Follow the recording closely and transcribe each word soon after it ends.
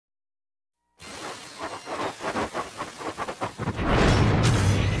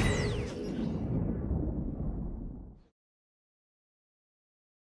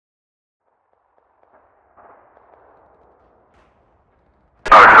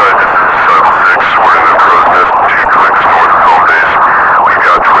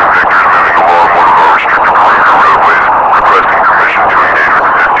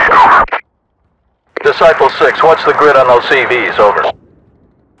Disciple 6, what's the grid on those CVs? Over. Oxide,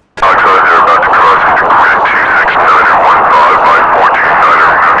 they're about to cross into grid 269er 15 by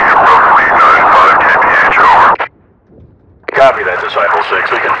 149er, moving at roughly 95 kph, over. Copy that, Disciple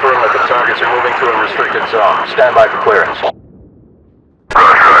 6. We confirm that the targets are moving through a restricted zone. Stand by for clearance.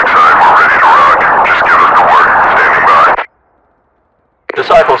 Roger, Oxide, we're ready to rock. Just give us the word. Standing by.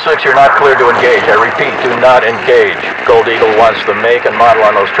 Disciple 6, you're not cleared to engage. I repeat, do not engage. Gold Eagle wants the make and model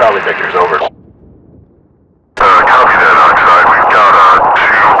on those Charlie pictures. Over. Copy that, Oxide. We've got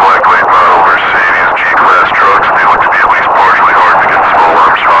two black late model Mercedes G-Class trucks. They look to be at least partially hardened against small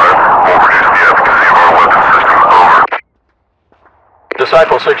arms fire. Won't reduce the efficacy of our weapon systems. Over.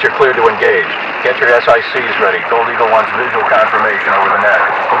 Disciple 6, you're cleared to engage. Get your SICs ready. Gold Eagle wants visual confirmation over the net.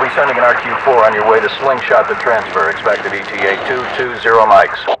 We'll be sending an RQ-4 on your way to slingshot the transfer. Expected ETA 220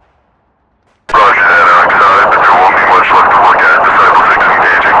 mics. Roger that, Oxide, but there won't be much left to look at. Disciple 6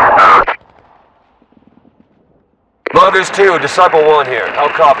 engaging. Out. Mongoose 2, Disciple 1 here. I'll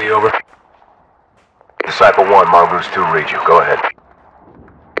copy, over. Disciple 1, Mongoose 2 read you. Go ahead.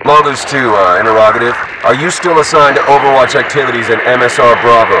 Mongoose 2, interrogative. Are you still assigned to Overwatch activities in MSR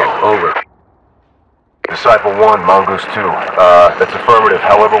Bravo? Over. Disciple 1, Mongoose 2. That's affirmative.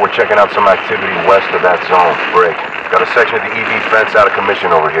 However, we're checking out some activity west of that zone. Break. Got a section of the EV fence out of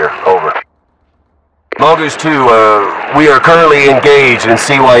commission over here. Over. Mongoose 2, we are currently engaged in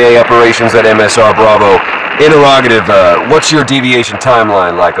CYA operations at MSR Bravo. Interrogative, what's your deviation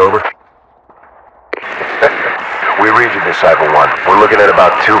timeline like? Over. We read you, Disciple 1. We're looking at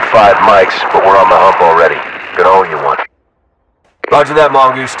about 2.5 mics, but we're on the hump already. Get all you want. Roger that,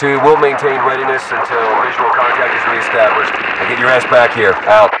 Mongoose 2. We'll maintain readiness until visual contact is reestablished. Now get your ass back here.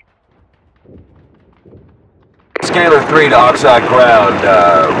 Out. Scalar 3 to Oxide Ground.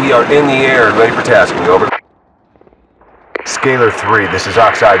 We are in the air and ready for tasking. Over. Scalar 3, this is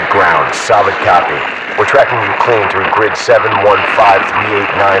Oxide Ground. Solid copy. We're tracking you clean through grid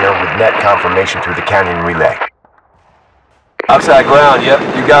 715389er with net confirmation through the canyon relay. Oxide Ground, yep,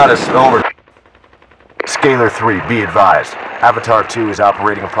 you got us. Over. Scalar 3, be advised. Avatar 2 is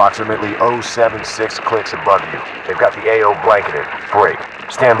operating approximately 076 clicks above you. They've got the AO blanketed. Break.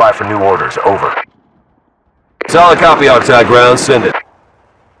 Stand by for new orders. Over. Solid copy, Oxide Ground. Send it.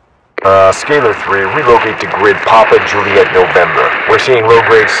 Scalar 3, relocate to grid Papa Juliet November. We're seeing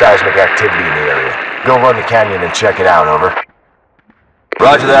low-grade seismic activity in the area. Go run the canyon and check it out. Over.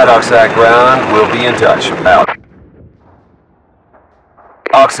 Roger that, Oxide Ground. We'll be in touch. Out.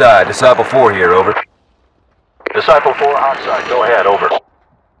 Oxide, Disciple 4 here. Over. Disciple 4, Oxide, go ahead. Over.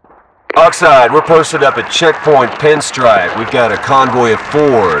 Oxide, we're posted up at checkpoint Pinstripe. We've got a convoy of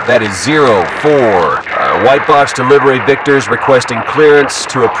 4. That is 0-4. White box delivery victors requesting clearance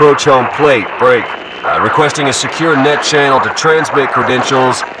to approach home plate. Break. Requesting a secure net channel to transmit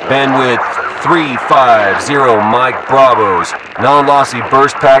credentials. Bandwidth 350 Mike Bravos. Non-lossy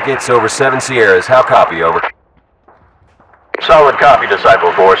burst packets over 7 Sierras. How copy? Over. Solid copy,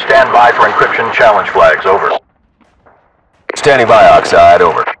 Disciple 4. Stand by for encryption challenge flags. Over. Standing by, Oxide.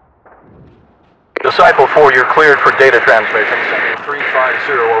 Over. Disciple 4, you're cleared for data transmission. Sending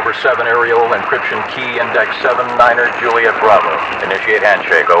 350 over 7 aerial encryption key index 79er Juliet Bravo. Initiate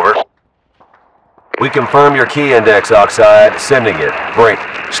handshake. Over. We confirm your key index, Oxide. Sending it. Break.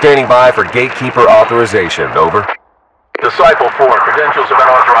 Standing by for gatekeeper authorization. Over. Disciple 4, credentials have been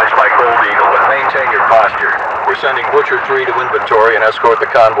authorized by Gold Eagle, but maintain your posture. We're sending Butcher 3 to inventory and escort the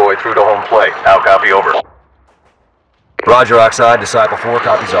convoy through to home plate. Now copy. Over. Roger, Oxide. Disciple 4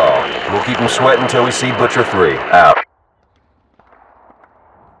 copies all. We'll keep them sweating until we see Butcher 3. Out.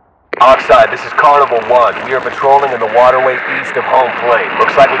 Oxide, this is Carnival 1. We are patrolling in the waterway east of home plate.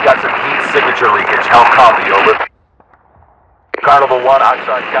 Looks like we've got some heat signature leakage. How copy? Over. Carnival 1,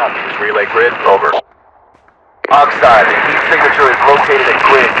 Oxide copies. Relay grid. Over. Oxide, the heat signature is located at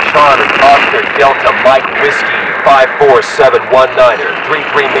grid Charlie Oscar Delta Mike Whiskey 54719er,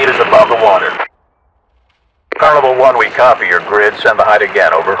 33 meters above the water. Carnival 1, we copy your grid. Send the height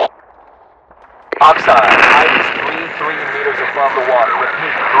again. Over. Oxide, height is 33 meters above the water.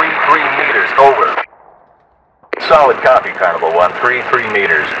 Repeat, 33 meters. Over. Solid copy, Carnival 1. 33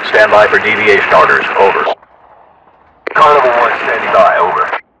 meters. Stand by for deviation orders. Over. Carnival 1 standing by. Over.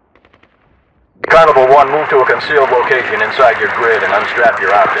 Carnival 1, move to a concealed location inside your grid and unstrap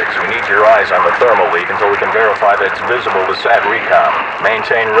your optics. We need your eyes on the thermal leak until we can verify that it's visible to SAT Recon.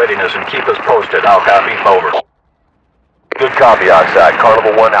 Maintain readiness and keep us posted. I'll copy. Over. Good copy, Oxide.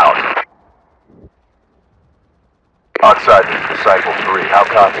 Carnival 1 out. Oxide, this is Disciple 3. How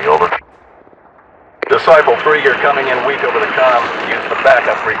copy? Over. Disciple 3, you're coming in weak over the comm. Use the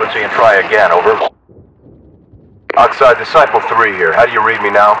backup frequency and try again. Over. Oxide, Disciple 3 here. How do you read me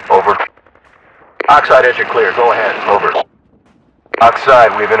now? Over. Oxide edge clear. Go ahead. Over.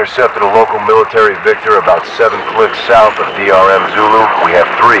 Oxide, we've intercepted a local military victor about 7 clicks south of DRM Zulu. We have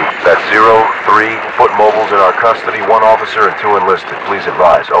 3. That's 0, 3 foot mobiles in our custody, 1 officer and 2 enlisted. Please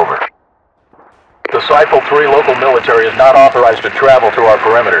advise. Over. Disciple 3, local military is not authorized to travel through our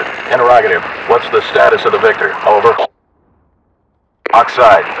perimeter. Interrogative. What's the status of the victor? Over.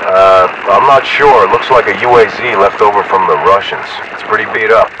 Oxide, I'm not sure. Looks like a UAZ left over from the Russians. It's pretty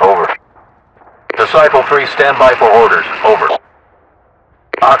beat up. Over. Disciple 3, stand by for orders. Over.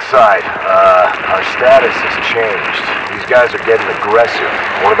 Oxide, our status has changed. These guys are getting aggressive.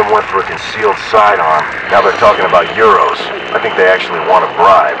 One of them went for a concealed sidearm. Now they're talking about euros. I think they actually want a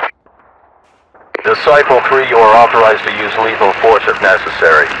bribe. Disciple 3, you are authorized to use lethal force if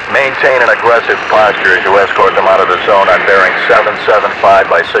necessary. Maintain an aggressive posture as you escort them out of the zone on bearing 775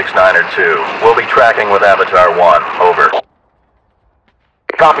 by 69 or 2. We'll be tracking with Avatar 1. Over.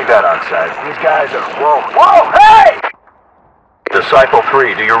 Copy that, Oxide. These guys are... Whoa, hey! Disciple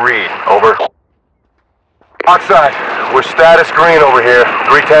 3, do you read? Over. Oxide, we're status green over here.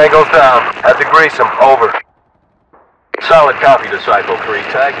 3 tangos down. Had to grease them. Over. Solid copy, Disciple 3.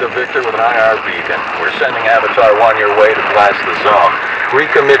 Tag the victor with an IR beacon. We're sending Avatar 1 your way to blast the zone.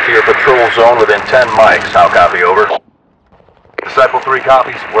 Recommit to your patrol zone within 10 mics. How copy? Over. Disciple 3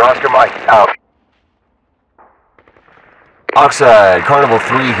 copies. We're Oscar Mike. Out. Oxide, Carnival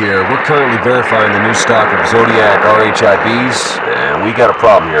 3 here. We're currently verifying the new stock of Zodiac RHIBs, and we got a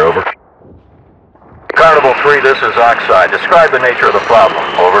problem here. Over. Carnival 3, this is Oxide. Describe the nature of the problem.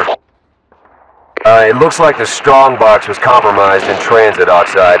 Over. It looks like the strongbox was compromised in transit,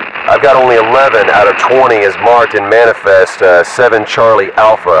 Oxide. I've got only 11 out of 20 as marked in manifest 7 Charlie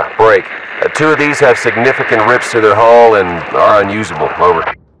Alpha. Break. 2 of these have significant rips to their hull and are unusable.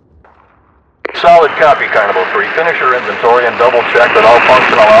 Over. Solid copy, Carnival 3. Finish your inventory and double-check that all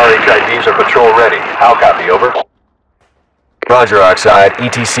functional RHIDs are patrol-ready. How copy? Over. Roger, Oxide.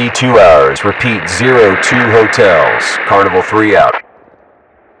 ETC 2 hours. Repeat, 02 hotels. Carnival 3 out.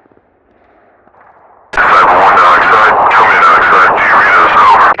 Disciple 1 to Oxide. Come in, Oxide. Do you read us?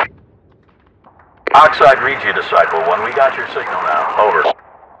 Over. Oxide reads you, Disciple 1. We got your signal now. Over.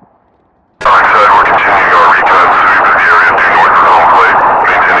 Oxide, we're continuing our recon sweep of the area due north of home plate.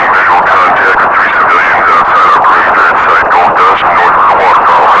 Maintaining visual contact with 3 civilians outside our perimeter inside Gold Dust north of the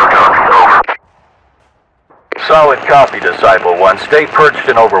waterfall. How copy? Over. Solid copy, Disciple 1. Stay perched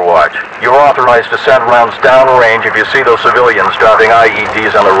in Overwatch. You're authorized to send rounds downrange if you see those civilians dropping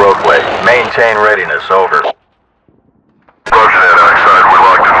IEDs on the roadway. Maintain readiness. Over. Roger that, Oxide. We're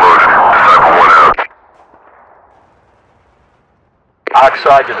locked and loaded. Disciple 1 out.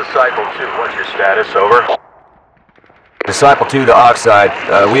 Oxide to Disciple 2. What's your status? Over. Disciple 2 to Oxide.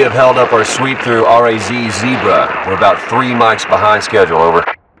 We have held up our sweep through RAZ Zebra. We're about 3 mics behind schedule. Over.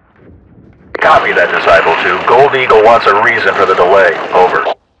 Copy that, Disciple 2. Gold Eagle wants a reason for the delay. Over.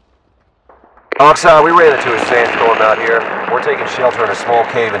 Oxide, we ran into a sandstorm out here. We're taking shelter in a small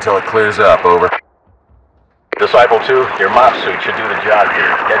cave until it clears up. Over. Disciple 2, your mop suit should do the job here.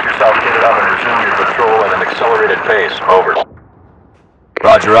 Get yourself kitted up and resume your patrol at an accelerated pace. Over.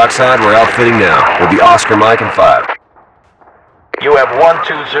 Roger, Oxide. We're outfitting now. We'll be Oscar Mike in 5. You have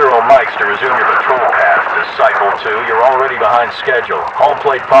 120 mics to resume your patrol path. Disciple 2, you're already behind schedule. Home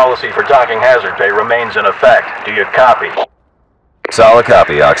plate policy for docking hazard pay remains in effect. Do you copy? Solid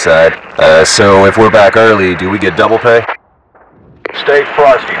copy, Oxide. So if we're back early, do we get double pay? Stay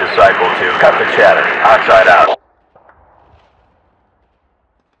frosty, Disciple 2. Cut the chatter. Oxide out.